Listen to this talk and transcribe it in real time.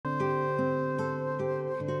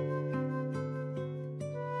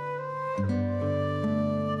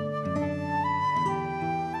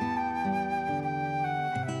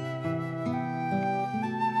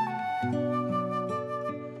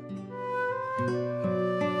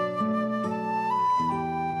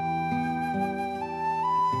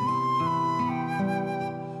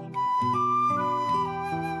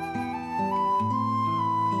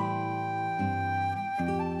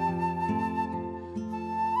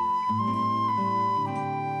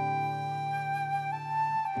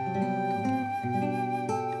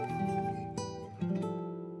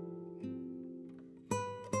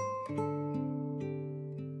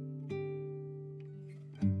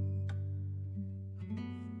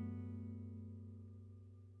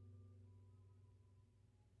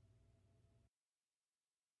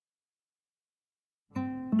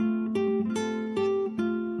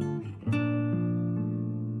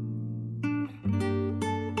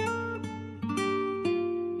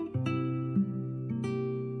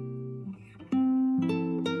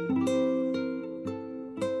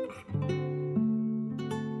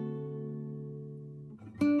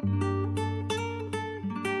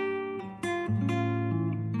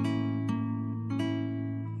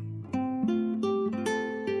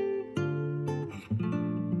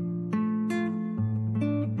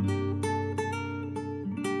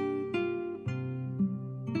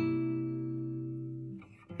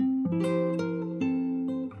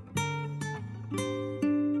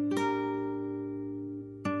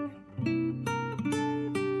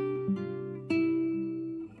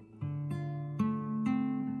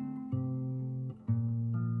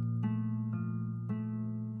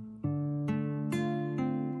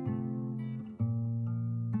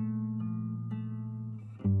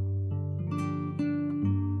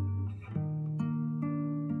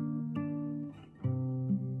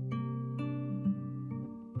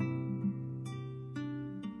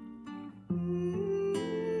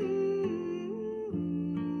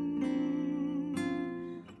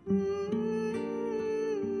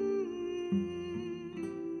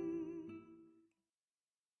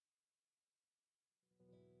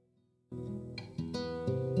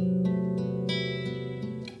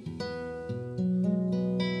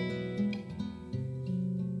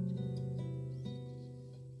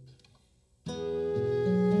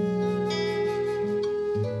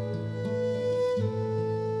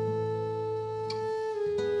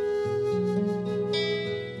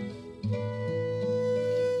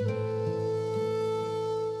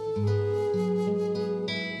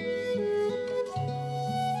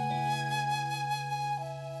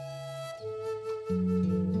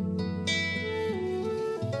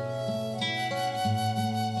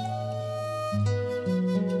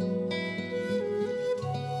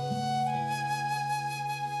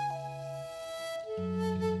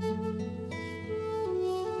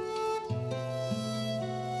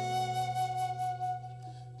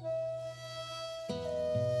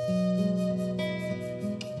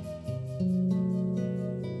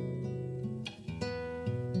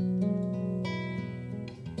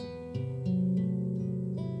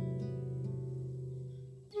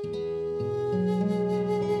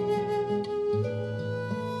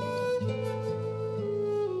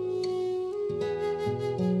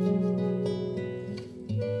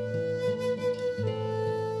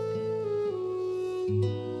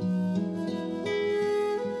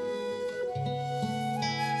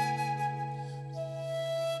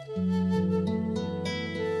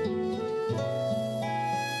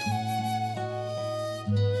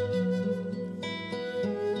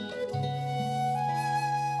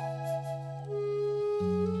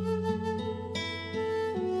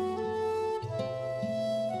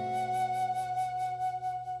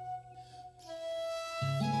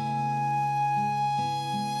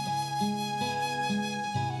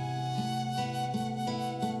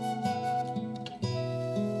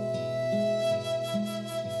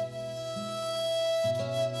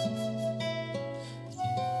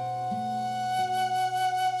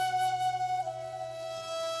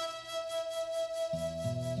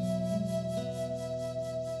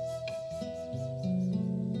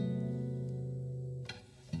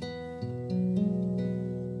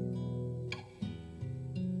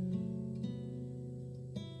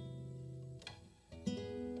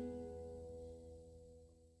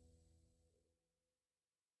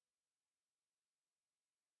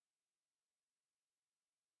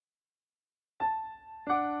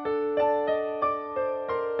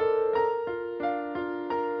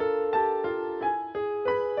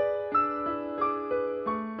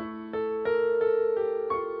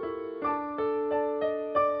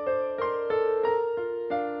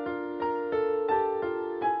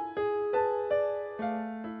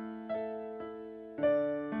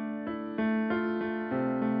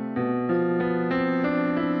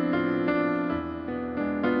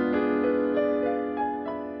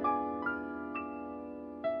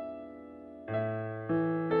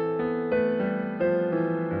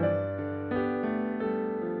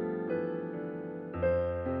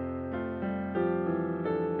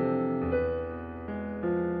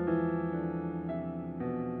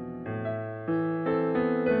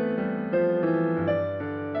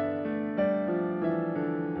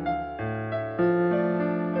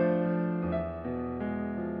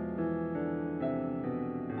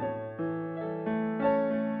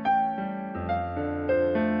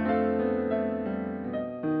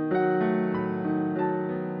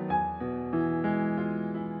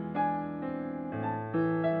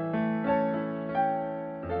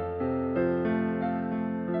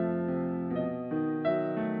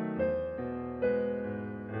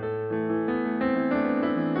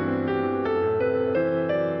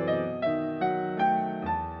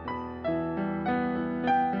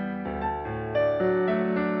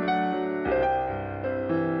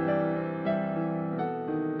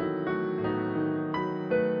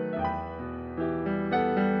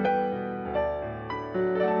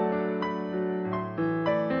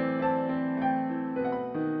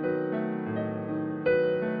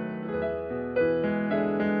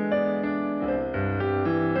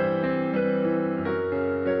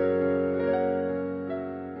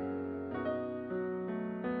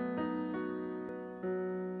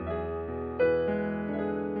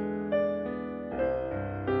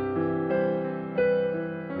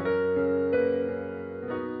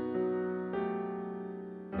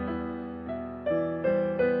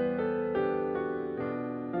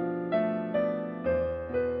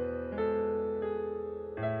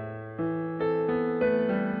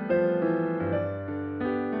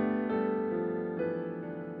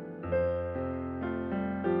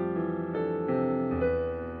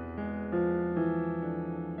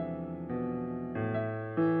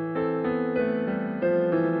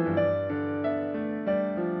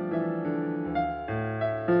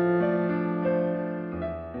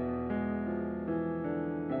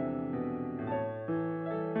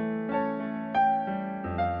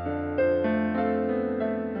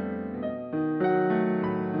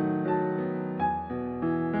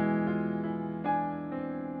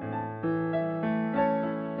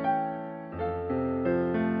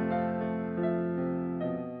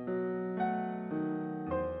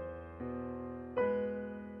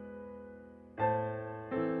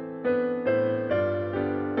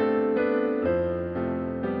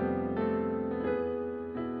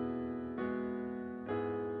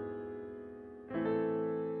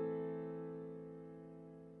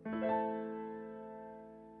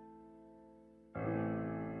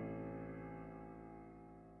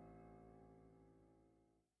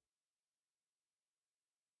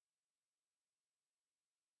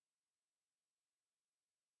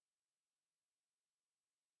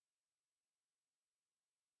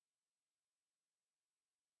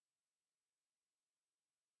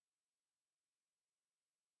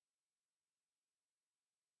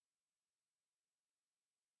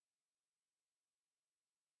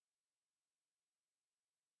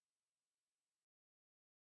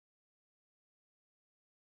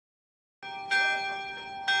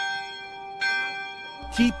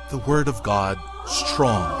Keep the Word of God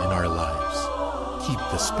strong in our lives. Keep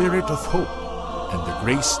the spirit of hope and the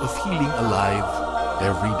grace of healing alive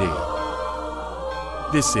every day.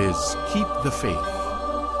 This is Keep the Faith,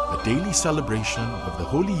 a daily celebration of the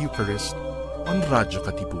Holy Eucharist on Radyo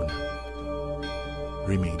Katipunan.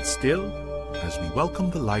 Remain still as we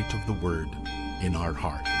welcome the light of the Word in our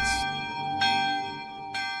hearts.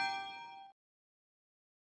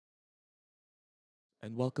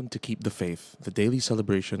 And welcome to Keep the Faith, the daily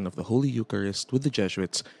celebration of the Holy Eucharist with the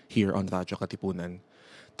Jesuits here on Radyo Katipunan.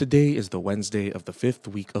 Today is the Wednesday of the 5th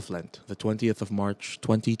week of Lent, the 20th of March,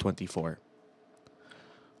 2024.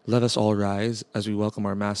 Let us all rise as we welcome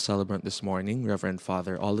our Mass celebrant this morning, Reverend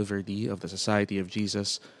Father Oliver D. of the Society of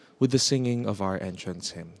Jesus, with the singing of our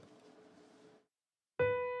entrance hymn.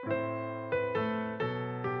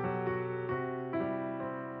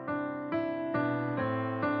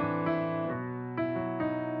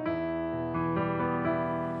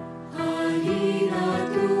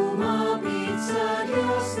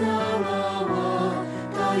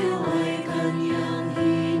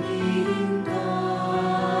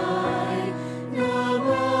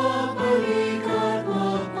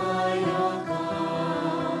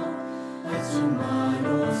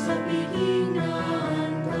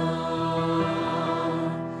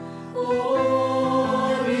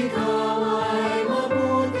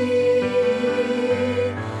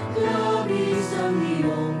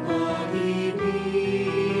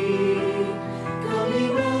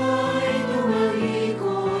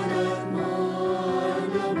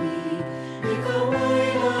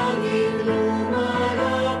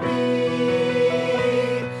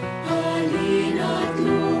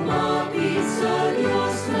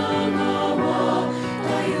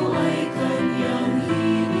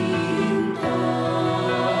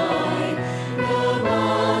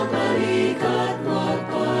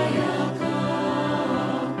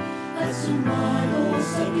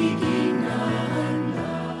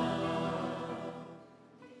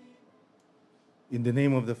 In the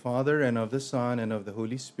name of the Father, and of the Son, and of the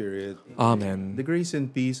Holy Spirit. Amen. The grace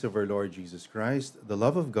and peace of our Lord Jesus Christ, the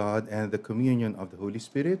love of God, and the communion of the Holy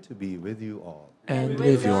Spirit be with you all. And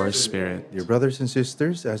with your spirit. Dear brothers and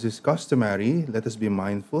sisters, as is customary, let us be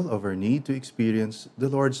mindful of our need to experience the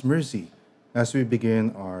Lord's mercy as we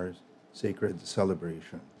begin our sacred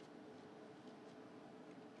celebration.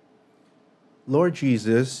 Lord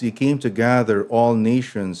Jesus, you came to gather all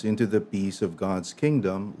nations into the peace of God's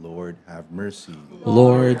kingdom. Lord, have mercy.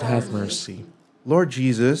 Lord, have mercy. Lord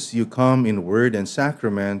Jesus, you come in word and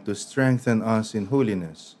sacrament to strengthen us in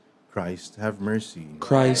holiness. Christ, have mercy.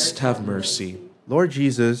 Christ, have mercy. Lord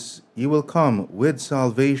Jesus, you will come with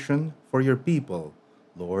salvation for your people.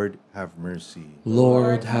 Lord, have mercy.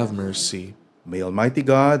 Lord, have mercy. May Almighty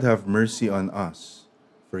God have mercy on us,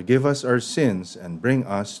 forgive us our sins, and bring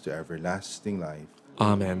us to everlasting life.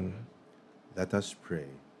 Amen. Let us pray.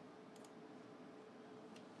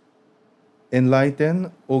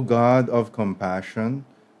 Enlighten, O God of compassion,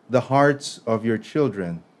 the hearts of your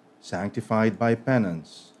children, sanctified by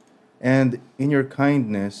penance, and in your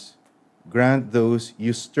kindness grant those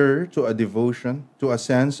you stir to a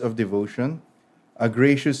sense of devotion, a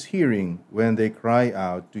gracious hearing when they cry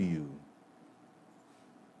out to you.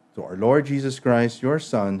 To our Lord Jesus Christ, your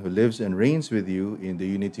Son, who lives and reigns with you in the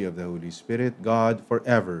unity of the Holy Spirit, God,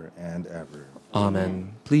 forever and ever.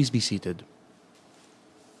 Amen. Please be seated.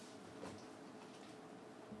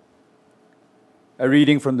 A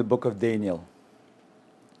reading from the book of Daniel.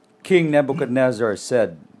 King Nebuchadnezzar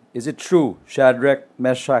said, "Is it true, Shadrach,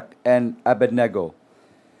 Meshach, and Abednego,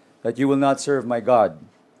 that you will not serve my God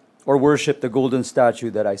or worship the golden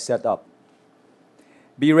statue that I set up?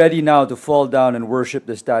 Be ready now to fall down and worship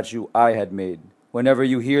the statue I had made. Whenever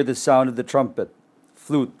you hear the sound of the trumpet,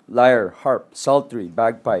 flute, lyre, harp, psaltery,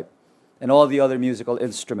 bagpipe, and all the other musical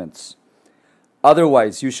instruments.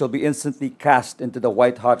 Otherwise you shall be instantly cast into the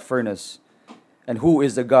white-hot furnace. And who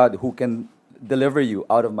is the God who can deliver you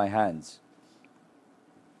out of my hands?"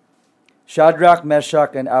 Shadrach,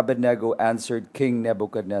 Meshach, and Abednego answered King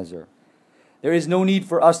Nebuchadnezzar, "There is no need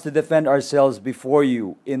for us to defend ourselves before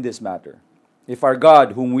you in this matter. If our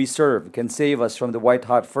God, whom we serve, can save us from the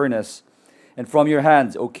white-hot furnace and from your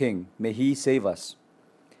hands, O king, may he save us.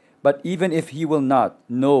 But even if he will not,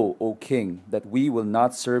 know, O king, that we will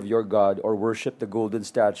not serve your God or worship the golden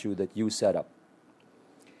statue that you set up."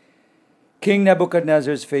 King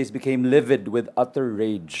Nebuchadnezzar's face became livid with utter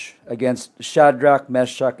rage against Shadrach,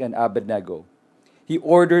 Meshach, and Abednego. He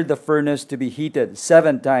ordered the furnace to be heated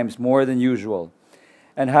 7 times more than usual,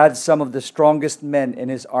 and had some of the strongest men in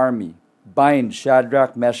his army bind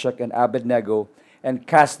Shadrach, Meshach, and Abednego and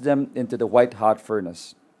cast them into the white-hot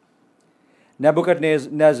furnace.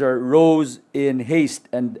 Nebuchadnezzar rose in haste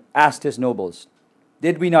and asked his nobles,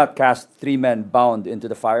 "Did we not cast 3 men bound into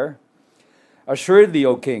the fire?" "Assuredly,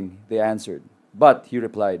 O king," they answered. "But," he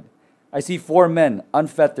replied, "I see 4 men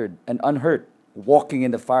unfettered and unhurt walking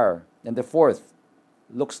in the fire, and the 4th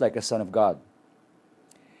looks like a son of God."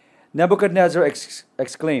 Nebuchadnezzar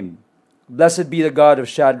exclaimed, "Blessed be the God of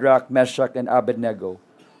Shadrach, Meshach, and Abednego,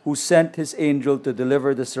 who sent his angel to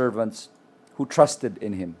deliver the servants who trusted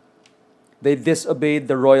in him. They disobeyed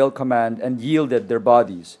the royal command and yielded their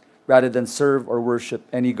bodies rather than serve or worship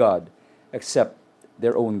any god except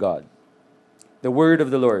their own God." The word of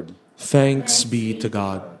the Lord. Thanks be to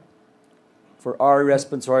God. For our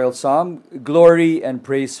responsorial psalm, glory and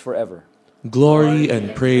praise forever. Glory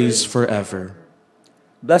and praise forever.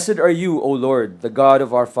 Blessed are you, O Lord, the God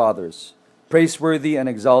of our fathers, praiseworthy and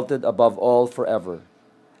exalted above all forever.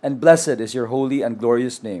 And blessed is your holy and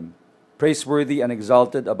glorious name, praiseworthy and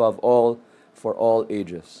exalted above all for all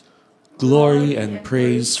ages. Glory and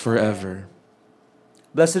praise forever.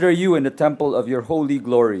 Blessed are you in the temple of your holy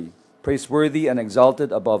glory, praiseworthy and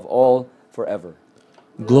exalted above all forever.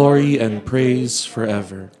 Glory and praise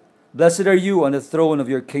forever. Blessed are you on the throne of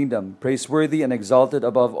your kingdom, praiseworthy and exalted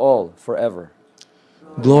above all forever.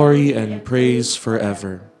 Glory and praise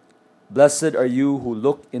forever. Blessed are you who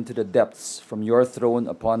look into the depths from your throne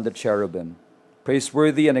upon the cherubim,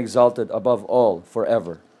 praiseworthy and exalted above all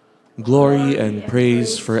forever. Glory and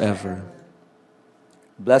praise forever.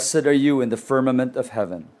 Blessed are you in the firmament of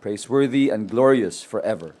heaven, praiseworthy and glorious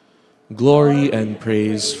forever. Glory and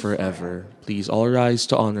praise forever. Please all rise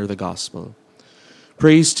to honor the gospel.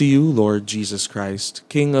 Praise to you, Lord Jesus Christ,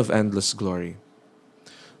 King of endless glory.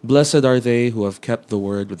 Blessed are they who have kept the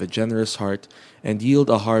word with a generous heart and yield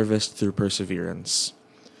a harvest through perseverance.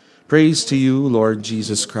 Praise to you, Lord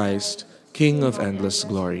Jesus Christ, King of endless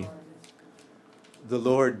glory. The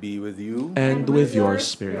Lord be with you. And with your A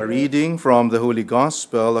spirit. reading from the Holy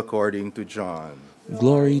Gospel according to John.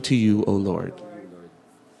 Glory to you, O Lord.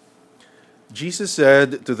 Jesus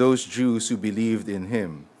said to those Jews who believed in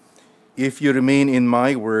him, "If you remain in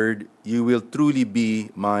my word, you will truly be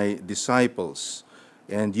my disciples,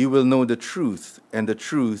 and you will know the truth, and the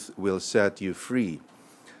truth will set you free."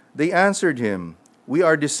 They answered him, "We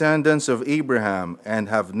are descendants of Abraham and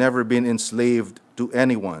have never been enslaved to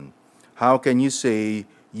anyone. How can you say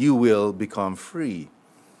you will become free?"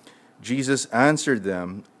 Jesus answered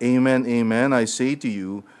them, "Amen, amen, I say to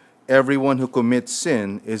you, everyone who commits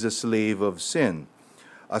sin is a slave of sin.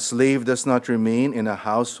 A slave does not remain in a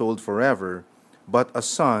household forever, but a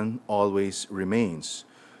son always remains.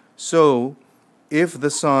 So, if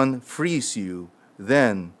the Son frees you,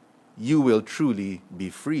 then you will truly be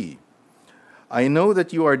free. I know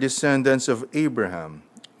that you are descendants of Abraham,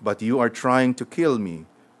 but you are trying to kill me,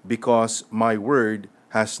 because my word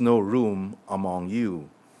has no room among you.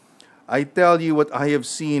 I tell you what I have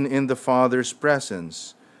seen in the Father's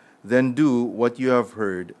presence, then do what you have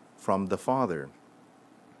heard from the Father."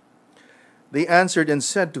 They answered and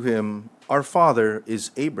said to him, "Our father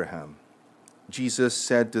is Abraham." Jesus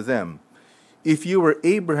said to them, "If you were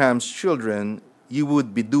Abraham's children, you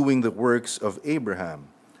would be doing the works of Abraham.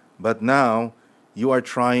 But now you are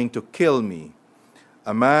trying to kill me,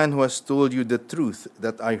 a man who has told you the truth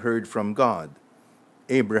that I heard from God.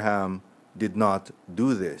 Abraham did not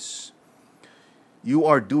do this. You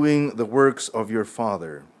are doing the works of your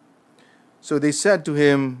father." So they said to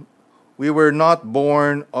him, "We were not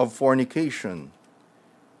born of fornication.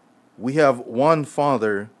 We have one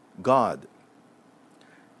Father, God."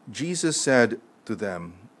 Jesus said to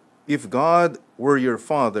them, "If God were your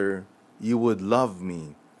Father, you would love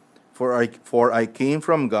me, for I came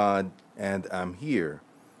from God and am here.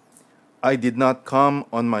 I did not come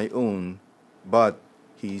on my own, but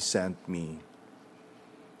he sent me."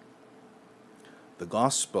 The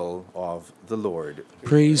Gospel of the Lord.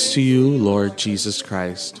 Praise to you, Lord Jesus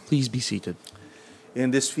Christ. Please be seated.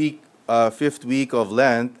 In this fifth week of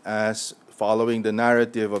Lent, as following the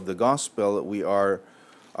narrative of the Gospel, we are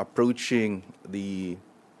approaching the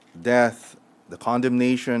death, the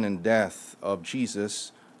condemnation and death of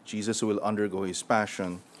Jesus who will undergo his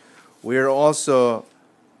passion. We are also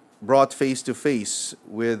brought face to face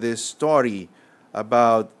with this story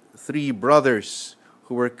about 3 brothers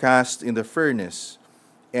who were cast in the furnace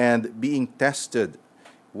and being tested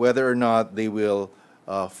whether or not they will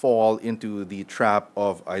fall into the trap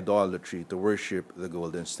of idolatry to worship the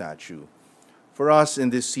golden statue. For us in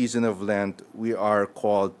this season of Lent, we are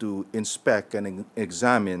called to inspect and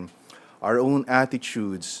examine our own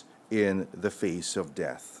attitudes in the face of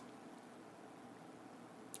death.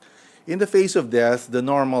 In the face of death, the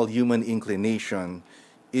normal human inclination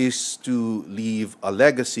is to leave a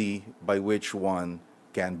legacy by which one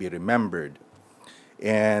can be remembered.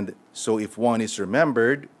 And so if one is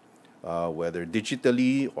remembered, whether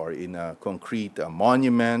digitally or in a concrete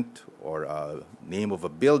monument or a name of a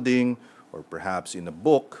building, or perhaps in a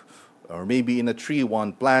book, or maybe in a tree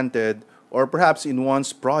one planted, or perhaps in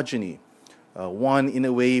one's progeny, one in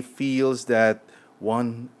a way feels that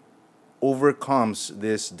one overcomes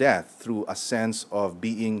this death through a sense of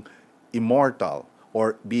being immortal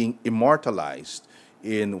or being immortalized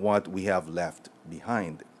in what we have left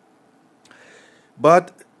behind.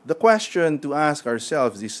 But the question to ask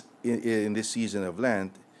ourselves in this season of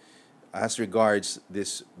Lent, as regards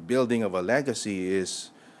this building of a legacy,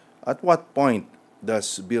 is at what point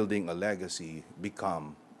does building a legacy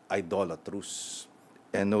become idolatrous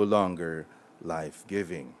and no longer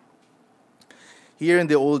life-giving? Here in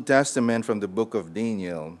the Old Testament from the book of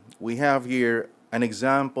Daniel, we have here an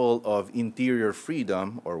example of interior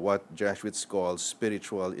freedom, or what Jesuits call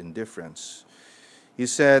spiritual indifference. He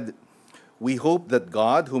said, "We hope that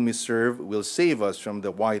God, whom we serve, will save us from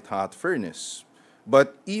the white-hot furnace.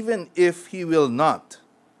 But even if he will not,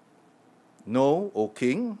 know, O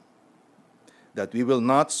king, that we will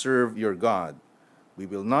not serve your God. We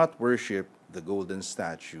will not worship the golden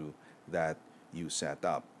statue that you set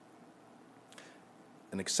up."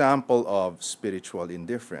 An example of spiritual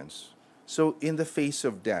indifference. So in the face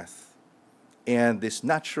of death and this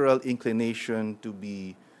natural inclination to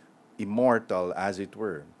be immortal, as it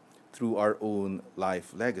were, through our own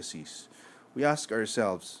life legacies, we ask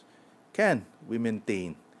ourselves, can we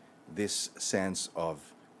maintain this sense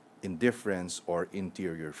of indifference or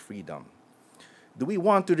interior freedom? Do we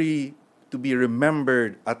want to be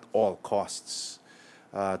remembered at all costs,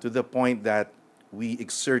 to the point that we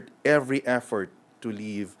exert every effort to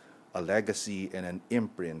leave a legacy and an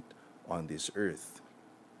imprint on this earth?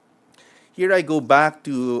 Here I go back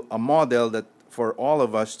to a model that for all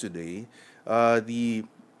of us today, the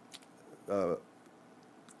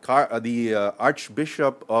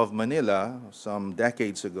Archbishop of Manila, some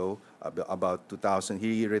decades ago, about 2000,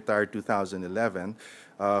 he retired 2011,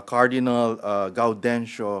 Cardinal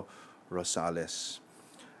Gaudencio Rosales.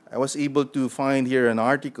 I was able to find here an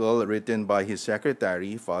article written by his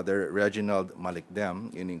secretary, Father Reginald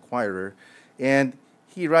Malikdem, in Inquirer, and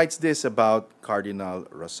he writes this about Cardinal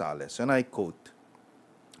Rosales, and I quote,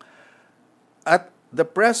 "At the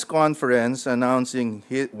press conference announcing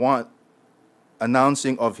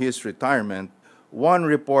of his retirement, one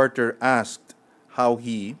reporter asked how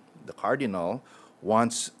he, the Cardinal,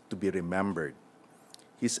 wants to be remembered.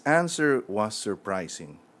 His answer was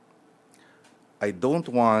surprising. 'I don't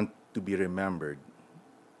want to be remembered.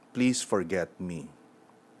 Please forget me.'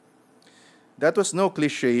 That was no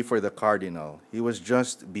cliche for the Cardinal. He was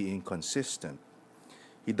just being consistent.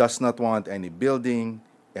 He does not want any building,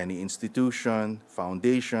 any institution,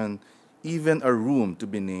 foundation, even a room to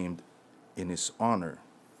be named in his honor.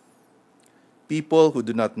 People who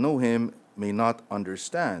do not know him may not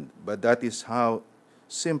understand, but that is how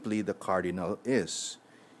simply the Cardinal is.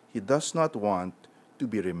 He does not want to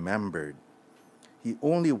be remembered. He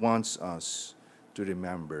only wants us to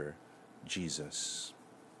remember Jesus."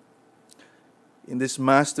 In this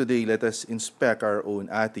Mass today, let us inspect our own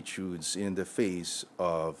attitudes in the face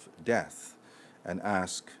of death and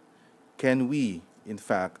ask, can we, in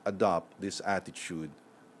fact, adopt this attitude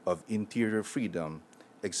of interior freedom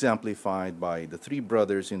exemplified by the three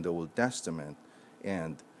brothers in the Old Testament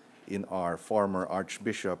and in our former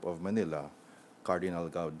Archbishop of Manila, Cardinal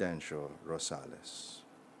Gaudencio Rosales?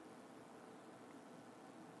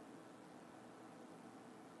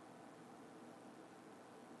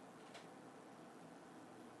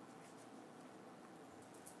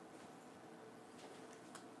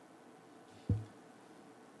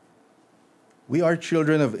 We are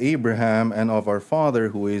children of Abraham and of our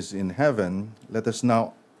Father who is in heaven. Let us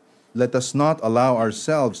not allow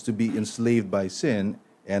ourselves to be enslaved by sin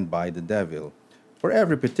and by the devil. For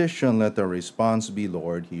every petition, let our response be,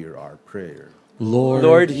 Lord, hear our prayer.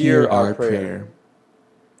 Lord, hear our prayer.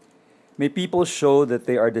 May people show that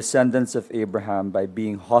they are descendants of Abraham by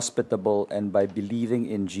being hospitable and by believing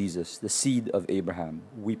in Jesus, the seed of Abraham.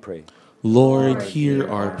 We pray. Lord, hear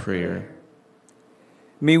our prayer.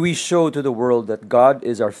 May we show to the world that God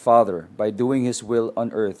is our Father by doing His will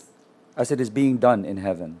on earth as it is being done in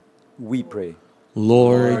heaven. We pray.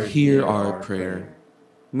 Lord, hear our prayer.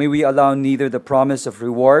 May we allow neither the promise of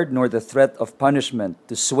reward nor the threat of punishment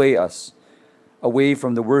to sway us away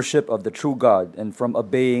from the worship of the true God and from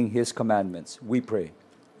obeying His commandments. We pray.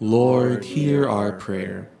 Lord, hear our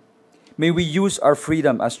prayer. May we use our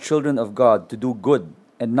freedom as children of God to do good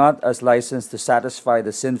and not as license to satisfy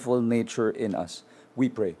the sinful nature in us. we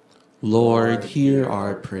pray. Lord, hear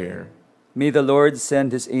our prayer. May the Lord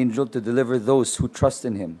send his angel to deliver those who trust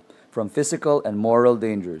in him from physical and moral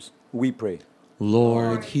dangers, we pray.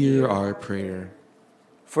 Lord, hear our prayer.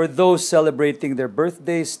 For those celebrating their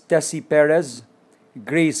birthdays, Tessie Perez,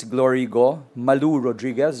 Grace Glorigo, Malu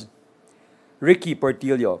Rodriguez, Ricky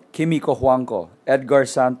Portillo, Kimiko Juanco, Edgar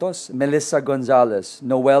Santos, Melissa Gonzalez,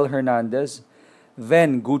 Noel Hernandez,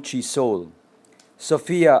 Ven Gucci Soul,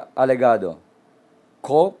 Sofia Alegado,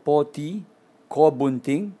 Ko Poti, Ko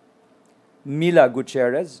Bunting, Mila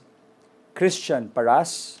Gutierrez, Christian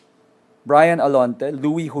Paras, Brian Alonte,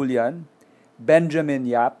 Louis Julian, Benjamin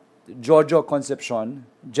Yap, Jojo Concepcion,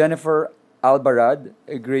 Jennifer Albarad,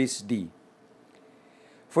 Grace D.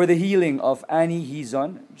 For the healing of Annie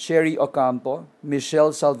Hizon, Sherry Ocampo,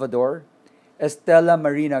 Michelle Salvador, Estela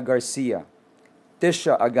Marina Garcia,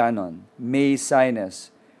 Tisha Aganon, May Saines,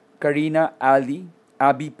 Karina Ali,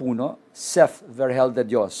 Abby Puno, Seth Vergel de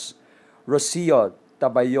Dios, Rocio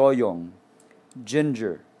Tabayoyong,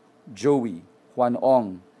 Ginger, Joey, Juan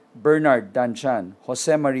Ong, Bernard Danchan,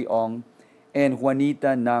 Jose Marie Ong, and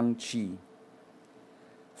Juanita Nang Chi.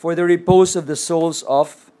 For the repose of the souls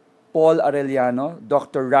of Paul Arellano,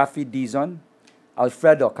 Dr. Rafi Dizon,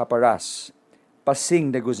 Alfredo Caparas,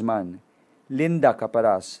 Pasing de Guzman, Linda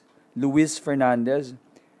Caparas, Luis Fernandez,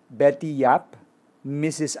 Betty Yap,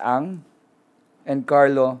 Mrs. Ang, and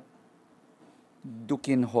Carlo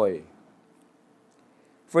Duquinhoy.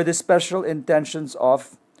 For the special intentions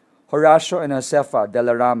of Horacio and Josefa de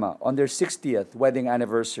la Rama on their 60th wedding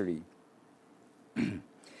anniversary,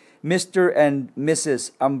 Mr. and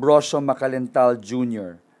Mrs. Ambrosio Macalental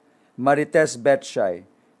Jr., Marites Betchay,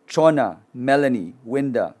 Chona, Melanie,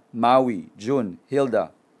 Winda, Maui, June,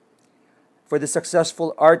 Hilda. For the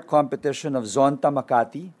successful art competition of Zonta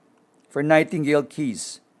Makati, for Nightingale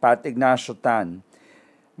Keys, Pat Ignacio Tan,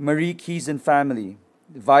 Marie Keys and family,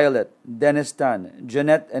 Violet, Dennis Tan,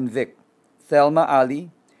 Jeanette and Vic, Thelma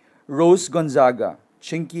Ali, Rose Gonzaga,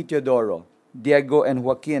 Chinky Teodoro, Diego and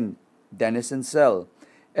Joaquin, Dennis and Cel,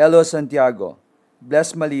 Elo Santiago,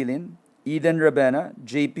 Bless Malilin, Eden Rabena,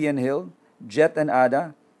 JP and Hill, Jet and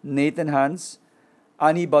Ada, Nathan Hans,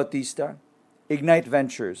 Ani Bautista, Ignite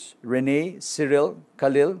Ventures, Renee, Cyril,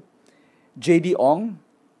 Khalil, JD Ong,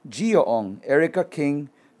 Gio Ong, Erica King,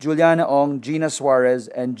 Juliana Ong, Gina Suarez,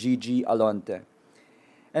 and Gigi Alonte.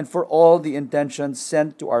 And for all the intentions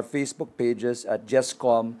sent to our Facebook pages at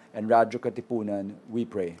Jescom and Radyo Katipunan, we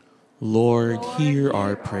pray. Lord, hear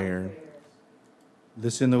our prayer.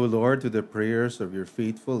 Listen, O Lord, to the prayers of your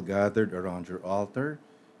faithful gathered around your altar,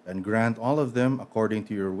 and grant all of them according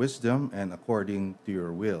to your wisdom and according to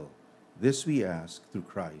your will. This we ask through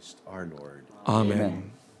Christ our Lord.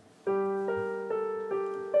 Amen.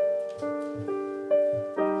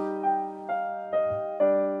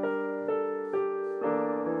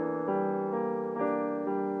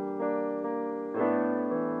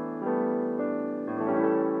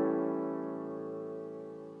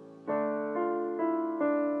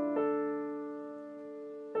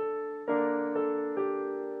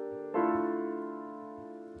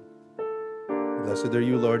 Blessed are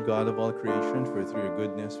you, Lord God of all creation, for through your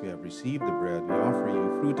goodness we have received the bread we offer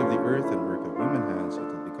you, fruit of the earth and work of human hands, it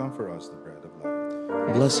will become for us the bread of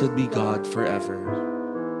life. Blessed be God forever.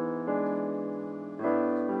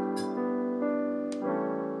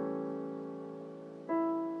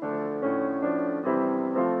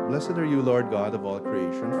 Blessed are you, Lord God of all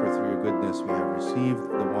creation, for through your goodness we have received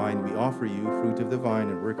the wine we offer you, fruit of the vine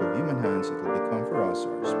and work of human hands, it will become for us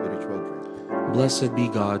our spiritual drink. Blessed be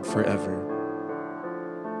God forever.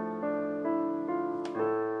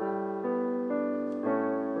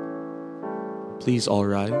 Please all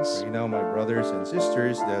rise. Pray now, my brothers and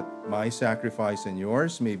sisters, that my sacrifice and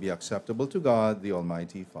yours may be acceptable to God, the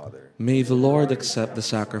Almighty Father. May the Lord accept the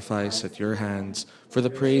sacrifice at your hands for the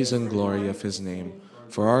praise and glory of his name,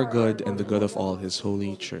 for our good and the good of all his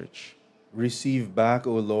holy church. Receive back,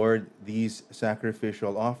 O Lord, these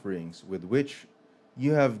sacrificial offerings with which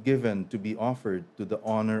you have given to be offered to the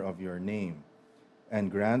honor of your name, and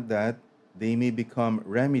grant that they may become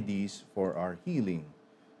remedies for our healing.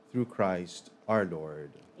 Through Christ our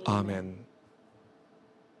Lord. Amen.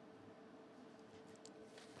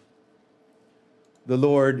 The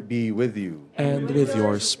Lord be with you. And with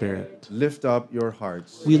your spirit. Lift up your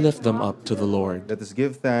hearts. We lift them up to the Lord. Let us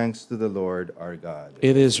give thanks to the Lord our God.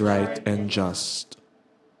 It is right and just.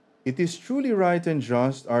 It is truly right and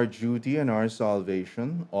just, our duty and our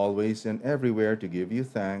salvation, always and everywhere to give you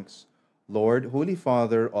thanks, Lord, Holy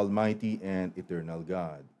Father, Almighty and eternal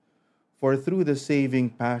God. For through the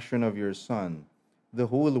saving passion of your Son, the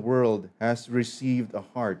whole world has received a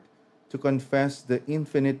heart to confess the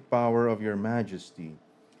infinite power of your majesty,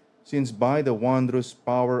 since by the wondrous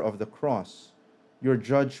power of the cross, your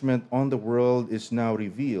judgment on the world is now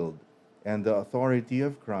revealed, and the authority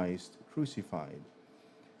of Christ crucified.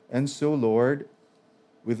 And so, Lord,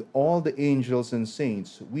 with all the angels and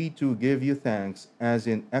saints, we too give you thanks, as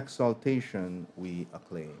in exaltation we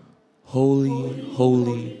acclaim. Holy,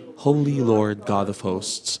 holy, holy Lord God of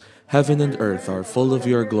hosts, heaven and earth are full of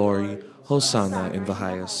your glory. Hosanna in the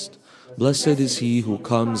highest. Blessed is he who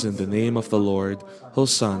comes in the name of the Lord.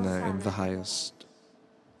 Hosanna in the highest.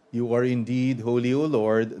 You are indeed holy, O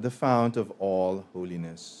Lord, the fount of all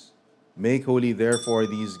holiness. Make holy, therefore,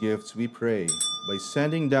 these gifts, we pray, by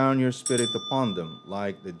sending down your Spirit upon them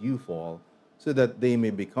like the dewfall, so that they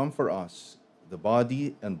may become for us the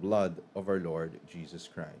body and blood of our Lord Jesus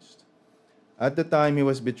Christ. At the time he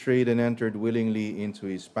was betrayed and entered willingly into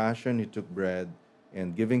his passion, he took bread,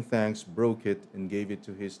 and giving thanks, broke it and gave it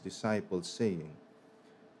to his disciples, saying,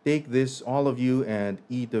 "Take this, all of you, and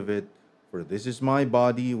eat of it, for this is my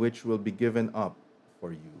body, which will be given up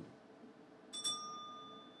for you."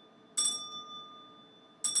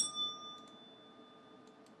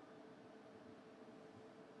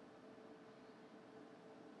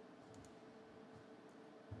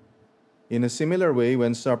 In a similar way,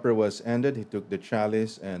 when supper was ended, he took the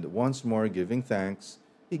chalice, and once more giving thanks,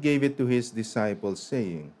 he gave it to his disciples,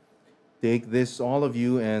 saying, "Take this, all of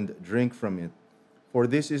you, and drink from it. For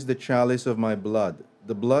this is the chalice of my blood,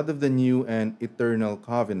 the blood of the new and eternal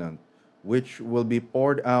covenant, which will be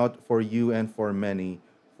poured out for you and for many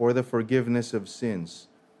for the forgiveness of sins.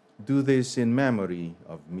 Do this in memory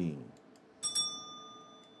of me."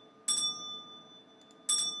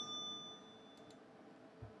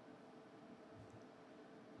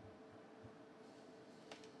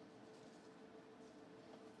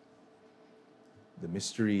 The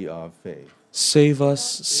mystery of faith. Save us,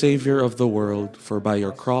 Savior of the world, for by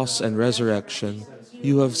your cross and resurrection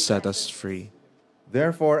you have set us free.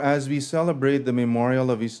 Therefore, as we celebrate the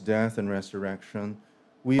memorial of his death and resurrection,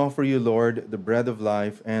 we offer you, Lord, the bread of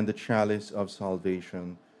life and the chalice of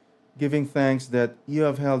salvation, giving thanks that you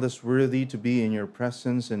have held us worthy to be in your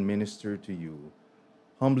presence and minister to you.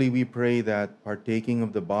 Humbly we pray that, partaking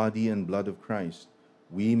of the body and blood of Christ,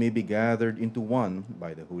 we may be gathered into one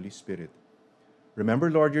by the Holy Spirit.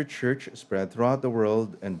 Remember, Lord, your church spread throughout the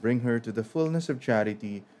world, and bring her to the fullness of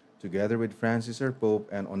charity, together with Francis our Pope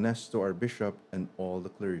and Onesto our Bishop and all the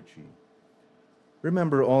clergy.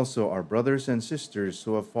 Remember also our brothers and sisters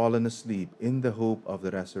who have fallen asleep in the hope of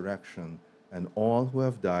the resurrection, and all who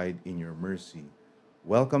have died in your mercy.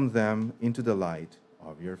 Welcome them into the light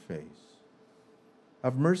of your face.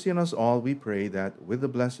 Have mercy on us all, we pray, that with the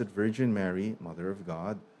Blessed Virgin Mary, Mother of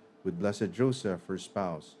God, with Blessed Joseph, her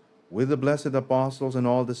spouse, with the blessed apostles and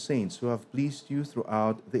all the saints who have pleased you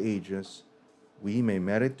throughout the ages, we may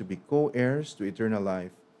merit to be co-heirs to eternal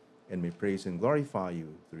life, and may praise and glorify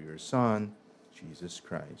you through your Son, Jesus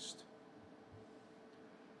Christ.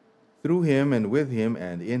 Through him, and with him,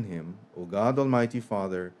 and in him, O God, Almighty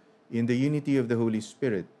Father, in the unity of the Holy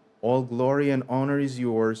Spirit, all glory and honor is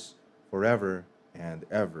yours forever and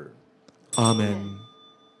ever. Amen.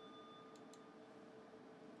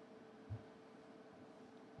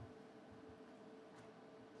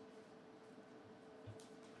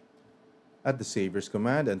 At the Savior's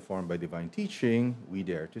command and formed by divine teaching, we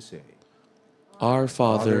dare to say, Our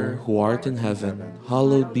Father, who art in heaven,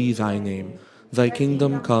 hallowed be thy name. Thy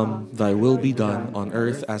kingdom come, thy will be done, on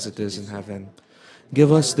earth as it is in heaven.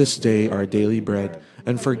 Give us this day our daily bread,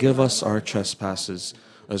 and forgive us our trespasses,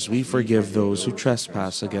 as we forgive those who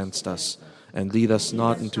trespass against us. And lead us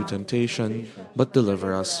not into temptation, but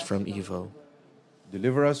deliver us from evil.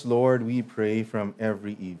 Deliver us, Lord, we pray, from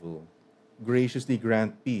every evil. Graciously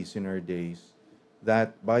grant peace in our days,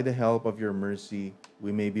 that by the help of your mercy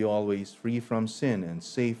we may be always free from sin and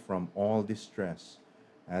safe from all distress,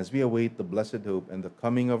 as we await the blessed hope and the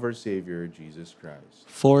coming of our Savior, Jesus Christ.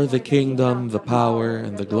 For the kingdom, the power,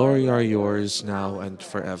 and the glory are yours, now and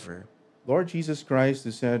forever. Lord Jesus Christ, who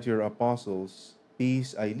said to your apostles,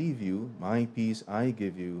 "Peace I leave you, my peace I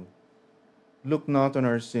give you," look not on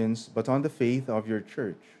our sins, but on the faith of your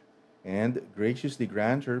church, and graciously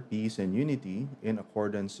grant her peace and unity in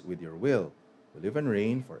accordance with your will, who live and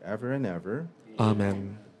reign forever and ever.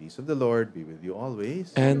 Amen. The peace of the Lord be with you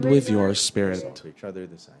always. And with your spirit. Offer each other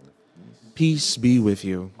the sign of peace. Peace be with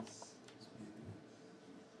you.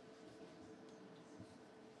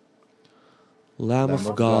 Lamb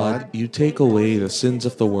of God, you take away the sins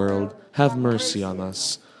of the world, have mercy on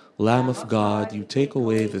us. Lamb of God, you take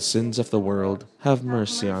away the sins of the world, have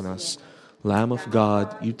mercy on us. Lamb of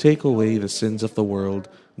God, you take away the sins of the world,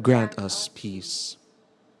 grant us peace.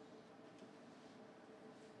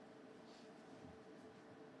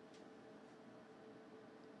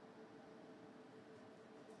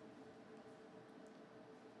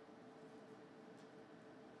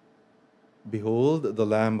 Behold the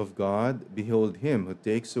Lamb of God, behold him who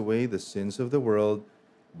takes away the sins of the world.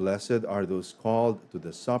 Blessed are those called to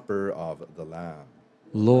the supper of the Lamb.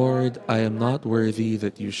 Lord, I am not worthy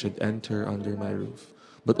that you should enter under my roof,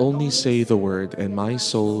 but only say the word, and my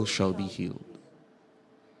soul shall be healed.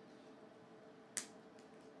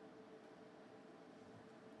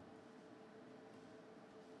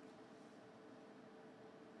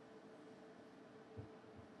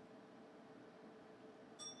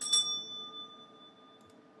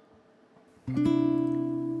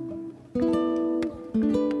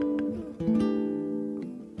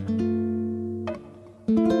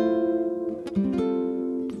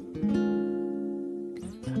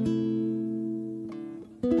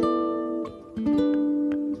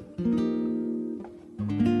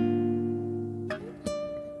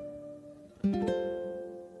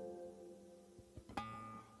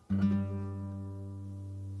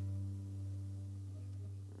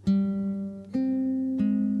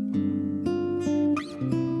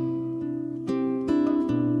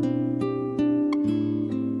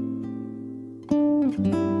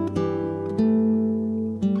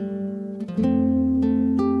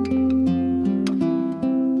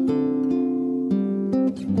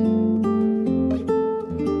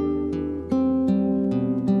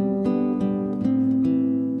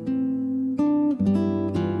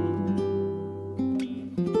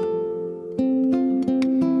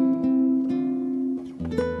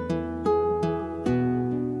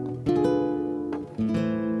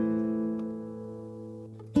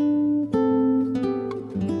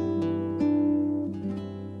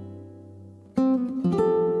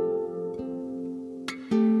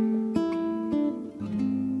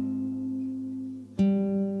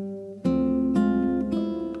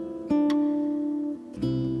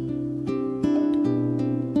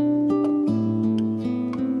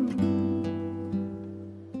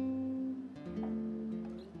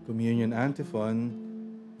 Communion Antiphon.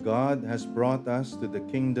 God has brought us to the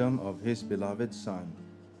kingdom of his beloved Son,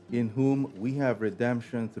 in whom we have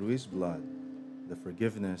redemption through his blood, the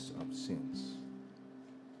forgiveness of sins.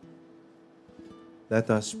 Let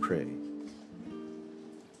us pray.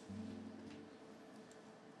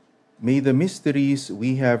 May the mysteries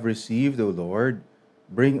we have received, O Lord,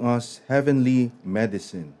 bring us heavenly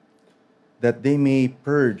medicine, that they may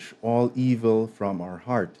purge all evil from our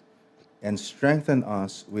heart and strengthen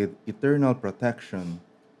us with eternal protection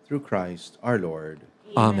through Christ our Lord.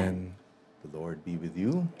 Amen. The Lord be with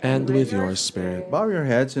you. And with your spirit. Bow your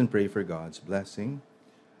heads and pray for God's blessing.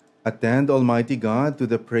 Attend, Almighty God, to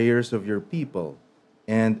the prayers of your people,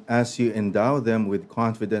 and as you endow them with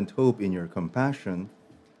confident hope in your compassion,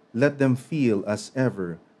 let them feel as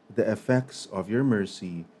ever the effects of your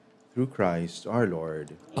mercy through Christ our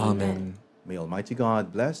Lord. Amen. May Almighty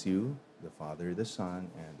God bless you, the Father, the Son,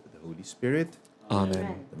 and the Holy Spirit.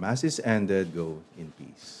 Amen. The Mass is ended. Go in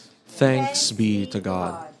peace. Thanks be to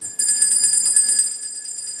God.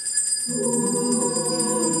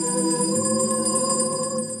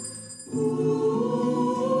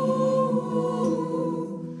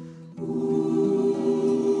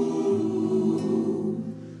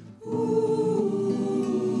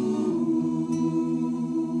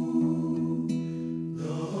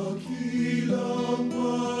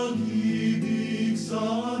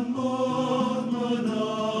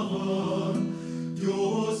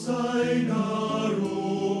 Diyos ay